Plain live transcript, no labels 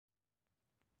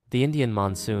The Indian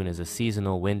monsoon is a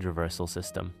seasonal wind reversal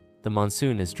system. The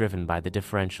monsoon is driven by the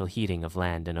differential heating of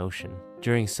land and ocean.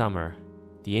 During summer,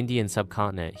 the Indian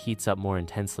subcontinent heats up more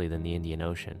intensely than the Indian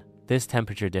Ocean. This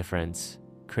temperature difference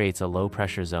creates a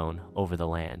low-pressure zone over the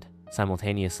land.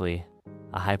 Simultaneously,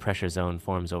 a high-pressure zone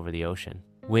forms over the ocean.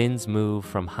 Winds move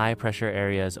from high-pressure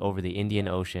areas over the Indian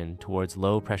Ocean towards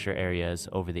low-pressure areas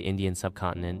over the Indian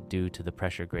subcontinent due to the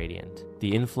pressure gradient.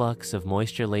 The influx of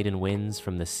moisture-laden winds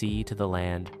from the sea to the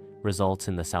land results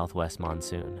in the southwest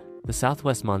monsoon. The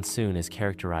southwest monsoon is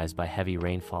characterized by heavy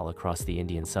rainfall across the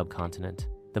Indian subcontinent.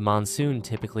 The monsoon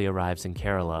typically arrives in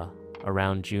Kerala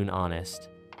around June-August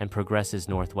and progresses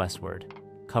northwestward,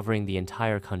 covering the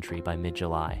entire country by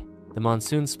mid-July. The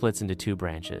monsoon splits into two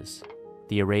branches,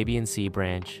 the Arabian Sea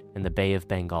branch and the Bay of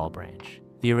Bengal branch.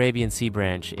 The Arabian Sea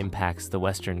branch impacts the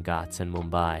Western Ghats and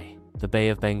Mumbai. The Bay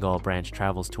of Bengal branch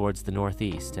travels towards the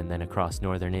northeast and then across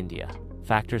northern India.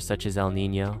 Factors such as El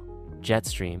Niño, jet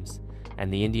streams,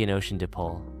 and the Indian Ocean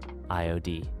Dipole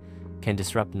 (IOD) can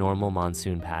disrupt normal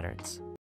monsoon patterns.